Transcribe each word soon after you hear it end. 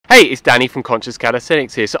Hey, it's Danny from Conscious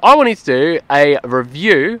Calisthenics here. So I wanted to do a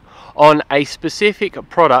review on a specific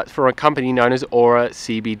product from a company known as Aura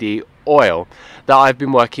CBD Oil that I've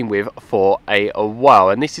been working with for a while.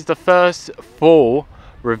 And this is the first full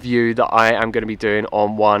review that I am going to be doing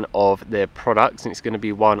on one of their products, and it's going to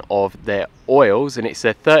be one of their oils, and it's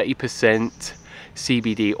a 30%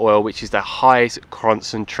 CBD oil, which is the highest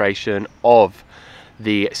concentration of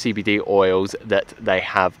the CBD oils that they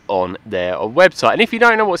have on their website. And if you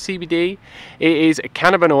don't know what CBD, it is a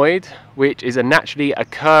cannabinoid, which is a naturally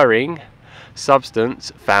occurring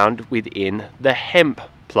substance found within the hemp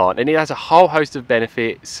plant, and it has a whole host of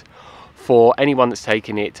benefits for anyone that's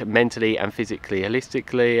taking it mentally and physically,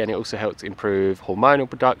 holistically, and it also helps improve hormonal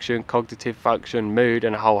production, cognitive function, mood,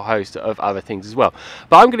 and a whole host of other things as well.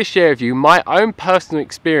 But I'm going to share with you my own personal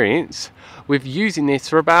experience with using this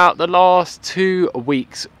for about the last 2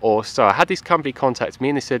 weeks or so. I had this company contact me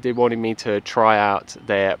and they said they wanted me to try out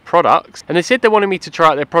their products, and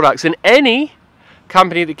any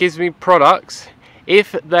company that gives me products,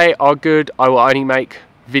 if they are good, I will only make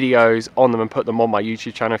videos on them and put them on my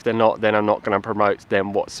YouTube channel. If they're not, then I'm not going to promote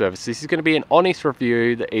them whatsoever. So this is going to be an honest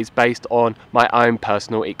review that is based on my own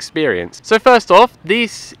personal experience. So first off,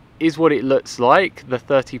 this is what it looks like, the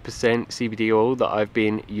 30% CBD oil that I've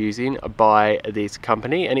been using by this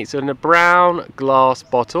company, and it's in a brown glass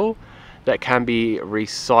bottle that can be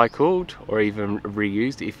recycled or even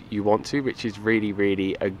reused if you want to, which is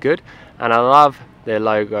really good. And I love their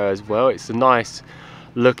logo as well. It's a nice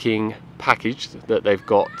looking package that they've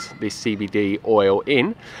got this CBD oil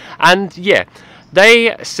in. And yeah,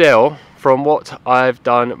 they sell, from what I've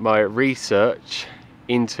done my research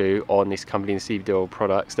into on this company and CBD oil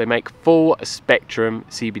products, they make full spectrum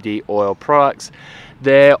CBD oil products.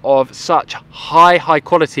 They're of such high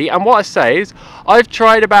quality, and what I say is I've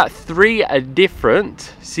tried about 3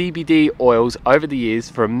 different CBD oils over the years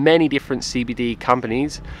from many different CBD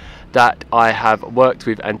companies that I have worked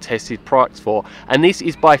with and tested products for, and this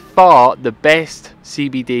is by far the best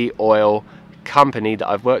CBD oil company that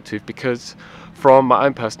I've worked with, because from my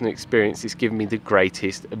own personal experience it's given me the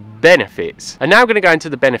greatest benefits. And now I'm going to go into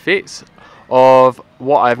the benefits of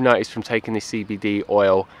what I've noticed from taking this CBD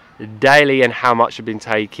oil daily and how much I've been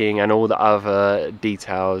taking and all the other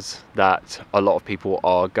details that a lot of people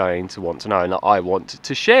are going to want to know and that I want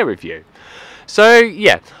to share with you. So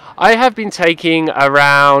yeah, I have been taking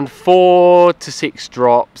around 4 to 6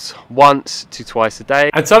 drops once to twice a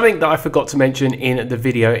day. And something that I forgot to mention in the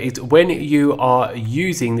video is when you are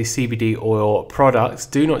using the CBD oil products,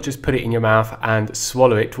 do not just put it in your mouth and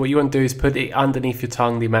swallow it. What you want to do is put it underneath your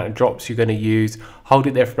tongue, the amount of drops you're going to use, hold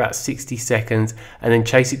it there for about 60 seconds, and then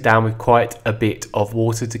chase it down with quite a bit of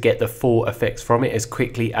water to get the full effects from it as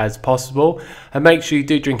quickly as possible. And make sure you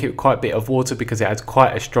do drink it with quite a bit of water, because it has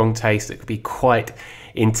quite a strong taste that could be quite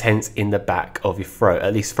intense in the back of your throat,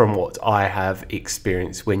 at least from what I have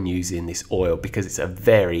experienced when using this oil, because it's a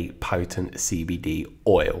very potent CBD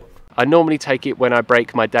oil. I normally take it when I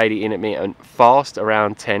break my daily intermittent fast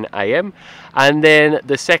around 10 AM, and then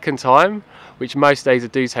the second time, which most days I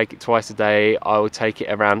do take it twice a day, I will take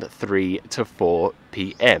it around 3 to 4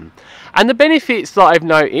 PM. And the benefits that I've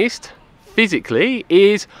noticed physically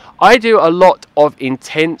is I do a lot of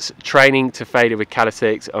intense training to failure with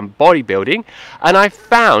calisthenics and bodybuilding, and I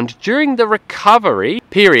found during the recovery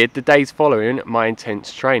period, the days following my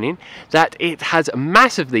intense training, that it has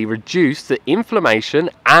massively reduced the inflammation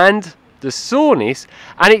and the soreness,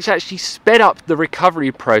 and it's actually sped up the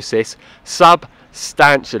recovery process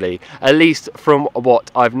substantially, at least from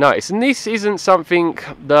what I've noticed. And this isn't something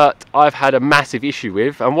that I've had a massive issue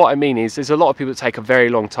with, and what I mean is there's a lot of people that take a very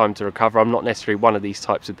long time to recover. I'm not necessarily one of these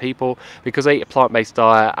types of people, because I eat a plant-based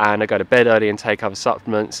diet and I go to bed early and take other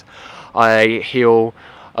supplements. I heal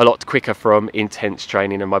a lot quicker from intense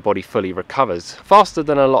training, and my body fully recovers faster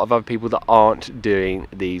than a lot of other people that aren't doing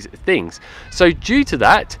these things. So due to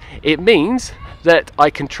that, it means that I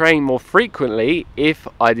can train more frequently if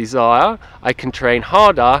I desire, I can train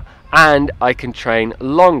harder, and I can train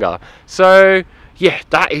longer. So yeah,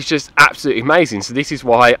 that is just absolutely amazing. So this is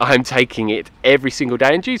why I'm taking it every single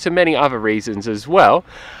day, and due to many other reasons as well.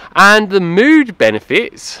 And the mood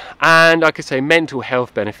benefits, and I could say mental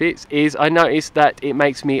health benefits, is I noticed that it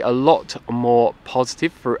makes me a lot more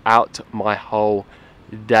positive throughout my whole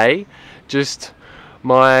day. Just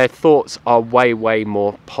my thoughts are way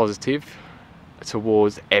more positive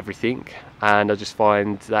towards everything, and I just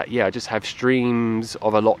find that, yeah, I just have streams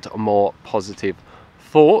of a lot more positive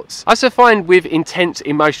thoughts. I also find with intense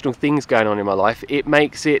emotional things going on in my life, it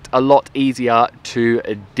makes it a lot easier to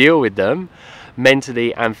deal with them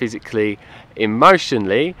mentally and physically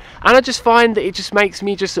emotionally, and I just find that it just makes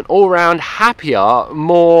me just an all-round happier,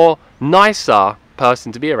 more nicer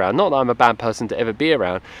person to be around. Not that I'm a bad person to ever be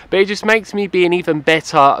around, but it just makes me be an even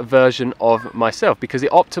better version of myself because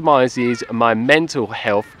it optimizes my mental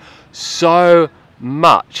health so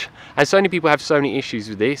much. And so many people have so many issues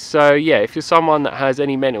with this. So yeah, if you're someone that has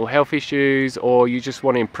any mental health issues, or you just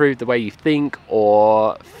want to improve the way you think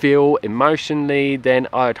or feel emotionally, then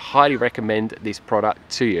I'd highly recommend this product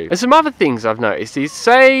to you. And some other things I've noticed is,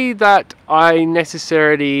 say that I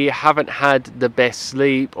necessarily haven't had the best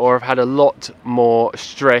sleep, or I've had a lot more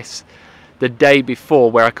stress the day before,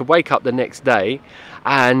 where I could wake up the next day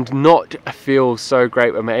and not feel so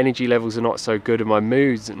great, when my energy levels are not so good and my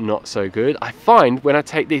mood's not so good. I find when I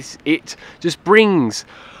take this, it just brings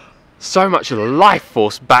so much of the life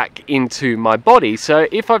force back into my body. So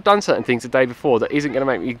if I've done certain things the day before that isn't going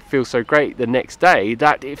to make me feel so great the next day,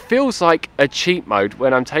 that it feels like a cheat mode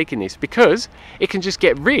when I'm taking this, because it can just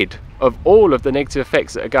get rid of all of the negative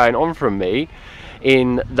effects that are going on from me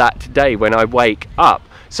in that day when I wake up.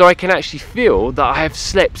 So I can actually feel that I have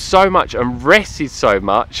slept so much and rested so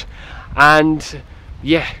much, and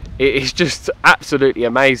yeah, it is just absolutely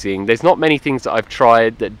amazing. There's not many things that I've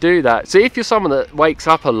tried that do that. So if you're someone that wakes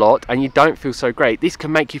up a lot and you don't feel so great, this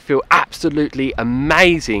can make you feel absolutely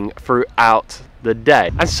amazing throughout the day.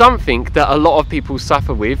 And something that a lot of people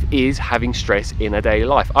suffer with is having stress in their daily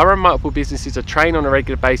life. I run multiple businesses, I train on a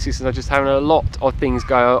regular basis, and I just have a lot of things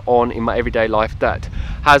go on in my everyday life that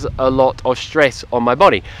has a lot of stress on my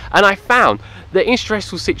body. And I found that in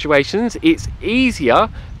stressful situations, it's easier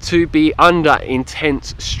to be under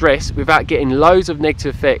intense stress without getting loads of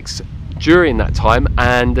negative effects during that time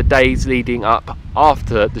and the days leading up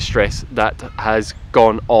after the stress that has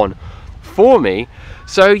gone on for me.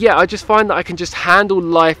 So yeah, I just find that I can just handle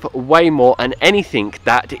life way more and anything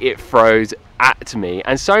that it throws at me.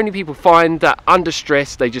 And so many people find that under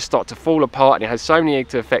stress they just start to fall apart, and it has so many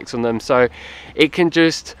negative effects on them. So it can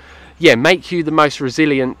just, yeah, make you the most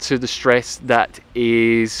resilient to the stress that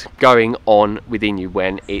is going on within you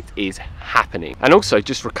when it is happening, and also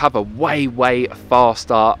just recover way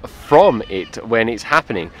faster from it when it's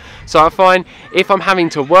happening. So I find if I'm having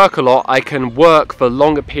to work a lot, I can work for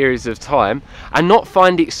longer periods of time and not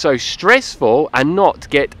find it so stressful, and not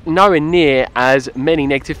get nowhere near as many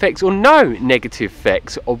negative effects, or no negative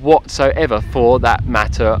effects whatsoever for that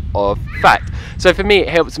matter of fact. So for me, it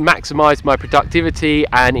helps maximize my productivity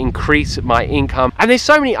and increase my income. And there's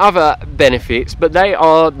so many other benefits, but they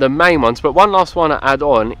are the main ones. But one last one I add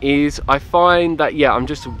on is I find that, yeah, I'm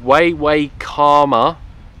just way calmer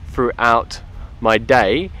throughout my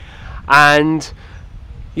day. And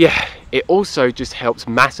yeah, it also just helps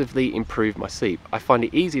massively improve my sleep. I find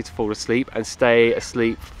it easier to fall asleep and stay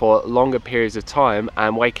asleep for longer periods of time,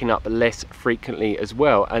 and waking up less frequently as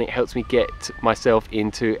well. And it helps me get myself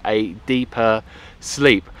into a deeper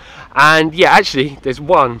sleep. And yeah, actually there's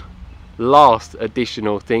one last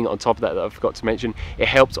additional thing on top of that I forgot to mention. It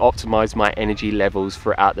helps optimize my energy levels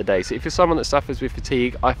throughout the day. So if you're someone that suffers with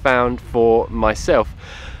fatigue, I found for myself,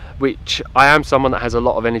 which I am someone that has a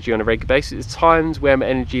lot of energy on a regular basis, there's times where my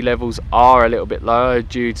energy levels are a little bit lower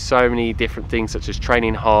due to so many different things, such as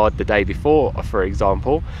training hard the day before, for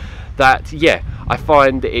example, that yeah, I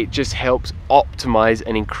find that it just helps optimize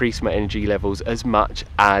and increase my energy levels as much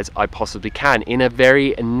as I possibly can in a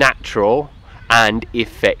very natural and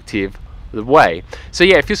effective way. So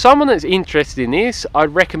yeah, if you're someone that's interested in this,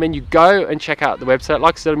 I'd recommend you go and check out the website.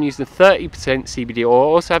 Like I said, I'm using 30% CBD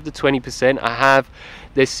oil. I also have the 20%. I have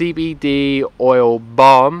their CBD oil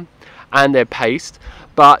balm and their paste,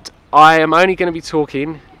 but I am only going to be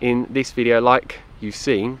talking in this video, like you've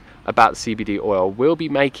seen, about CBD oil. We'll be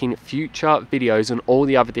making future videos on all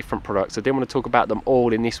the other different products. I didn't want to talk about them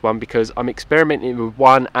all in this one because I'm experimenting with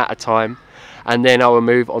one at a time, and then I will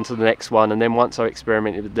move on to the next one. And then once I've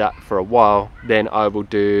experimented with that for a while, then I will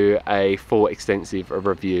do a full extensive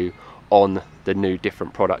review on the new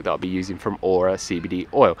different product that I'll be using from Aura CBD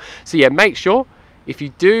oil. So yeah, make sure if you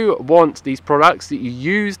do want these products that you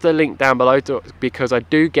use the link down below, because I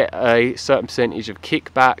do get a certain percentage of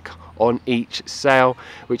kickback on each sale,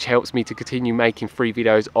 which helps me to continue making free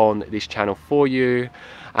videos on this channel for you,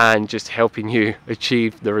 and just helping you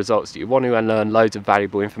achieve the results that you want to, and learn loads of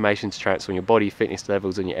valuable information to transform your body fitness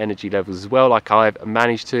levels and your energy levels as well, like I've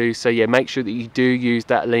managed to. So yeah, make sure that you do use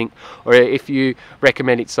that link, or if you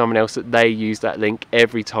recommend it to someone else, that they use that link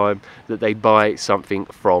every time that they buy something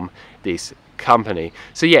from this company.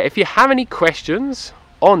 So yeah, if you have any questions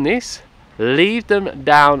on this, leave them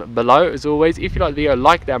down below. As always, if you like the video,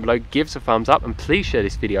 like down below, give us a thumbs up, and please share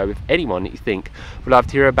this video with anyone that you think would love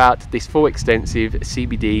to hear about this full extensive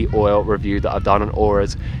CBD oil review that I've done on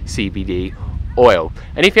Aura's CBD oil.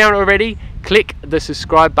 And if you haven't already, click the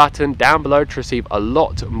subscribe button down below to receive a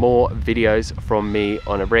lot more videos from me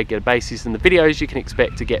on a regular basis. And the videos you can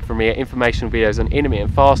expect to get from me are informational videos on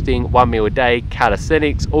intermittent fasting, 1 meal a day,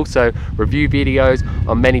 calisthenics, also review videos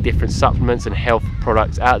on many different supplements and health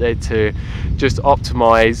products out there to just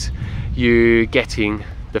optimize you getting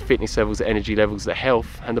the fitness levels, the energy levels, the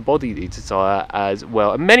health and the body you desire as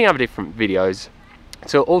well, and many other different videos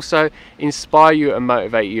to also inspire you and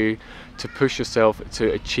motivate you to push yourself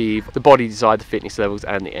to achieve the body desire, the fitness levels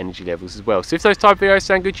and the energy levels as well. So if those type of videos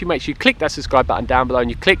sound good to you, make sure you click that subscribe button down below and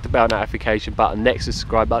you click the bell notification button next to the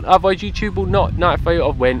subscribe button. Otherwise YouTube will not notify you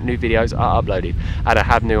of when new videos are uploaded, and I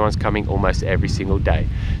have new ones coming almost every single day.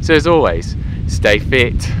 So as always, stay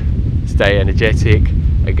fit, stay energetic,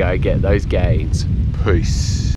 and go get those gains. Peace.